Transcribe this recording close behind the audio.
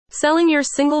Selling your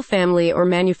single-family or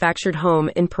manufactured home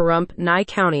in Pahrump, Nye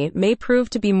County may prove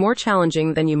to be more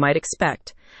challenging than you might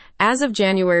expect. As of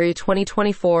January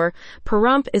 2024,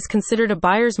 Pahrump is considered a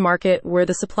buyer's market where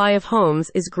the supply of homes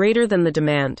is greater than the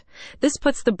demand. This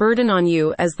puts the burden on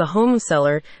you as the home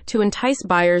seller to entice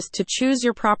buyers to choose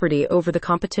your property over the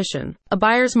competition. A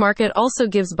buyer's market also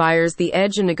gives buyers the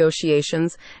edge in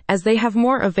negotiations as they have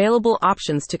more available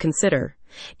options to consider.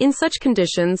 In such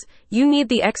conditions, you need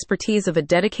the expertise of a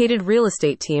dedicated real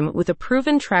estate team with a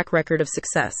proven track record of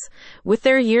success. With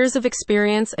their years of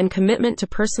experience and commitment to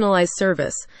personalized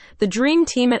service, the Dream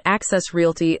Team at Access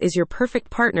Realty is your perfect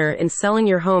partner in selling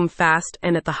your home fast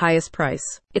and at the highest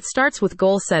price. It starts with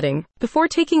goal setting. Before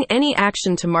taking any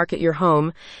action to market your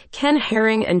home, Ken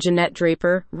Herring and Jeanette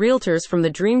Draper, Realtors from the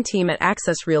Dream Team at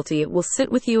Access Realty, will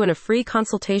sit with you in a free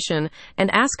consultation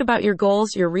and ask about your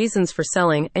goals, your reasons for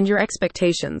selling, and your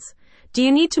expectations. Do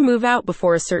you need to move out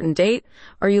before a certain date?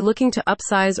 Are you looking to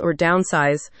upsize or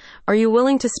downsize? Are you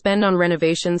willing to spend on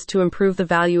renovations to improve the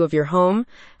value of your home?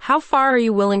 How far are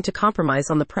you willing to compromise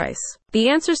on the price? The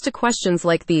answers to questions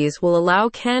like these will allow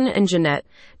Ken and Jeanette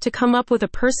to come up with a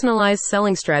personalized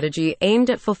selling strategy aimed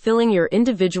at fulfilling your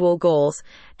individual goals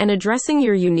and addressing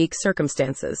your unique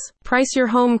circumstances. Price your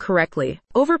home correctly.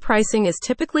 Overpricing is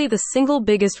typically the single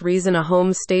biggest reason a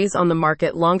home stays on the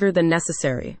market longer than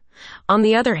necessary. On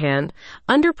the other hand,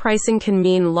 underpricing can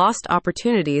mean lost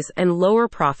opportunities and lower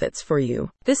profits for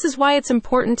you. This is why it's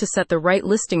important to set the right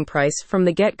listing price from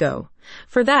the get-go.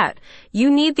 For that, you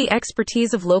need the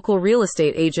expertise of local real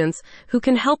estate agents who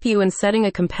can help you in setting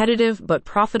a competitive but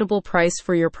profitable price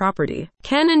for your property.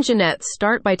 Ken and Jeanette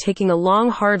start by taking a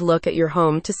long, hard look at your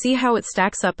home to see how it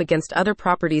stacks up against other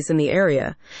properties in the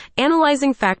area,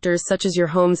 analyzing factors such as your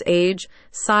home's age,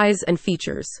 size, and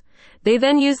features. They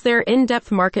then use their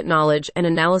in-depth market knowledge and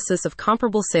analysis of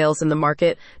comparable sales in the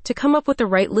market to come up with the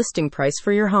right listing price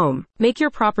for your home. Make your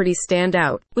property stand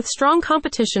out. With strong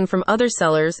competition from other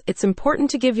sellers, it's important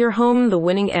to give your home the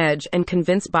winning edge and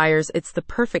convince buyers it's the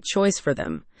perfect choice for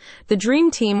them. The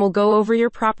Dream Team will go over your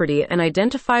property and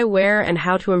identify where and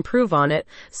how to improve on it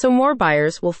so more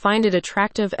buyers will find it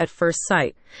attractive at first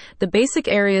sight. The basic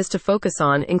areas to focus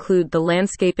on include the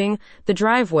landscaping, the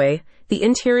driveway, the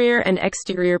interior and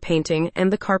exterior painting,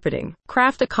 and the carpeting.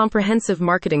 Craft a comprehensive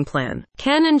marketing plan.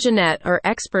 Ken and Jeanette are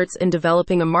experts in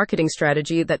developing a marketing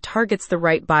strategy that targets the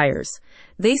right buyers.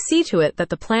 They see to it that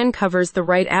the plan covers the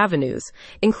right avenues,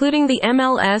 including the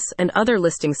MLS and other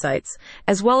listing sites,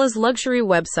 as well as luxury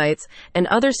websites and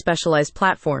other specialized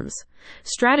platforms.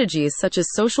 Strategies such as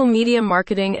social media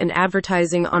marketing and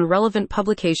advertising on relevant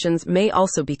publications may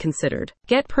also be considered.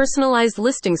 Get personalized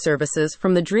listing services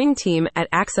from the Dream Team at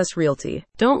Access Realty.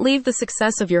 Don't leave the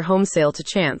success of your home sale to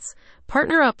chance.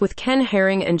 Partner up with Ken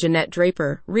Herring and Jeanette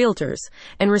Draper, Realtors,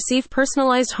 and receive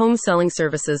personalized home selling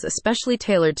services especially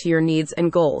tailored to your needs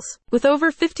and goals. With over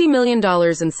 $50 million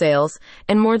in sales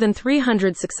and more than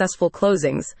 300 successful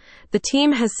closings, the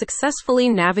team has successfully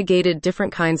navigated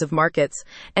different kinds of markets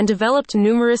and developed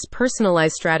numerous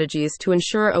personalized strategies to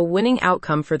ensure a winning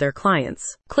outcome for their clients.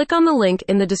 Click on the link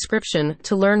in the description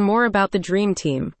to learn more about the Dream Team.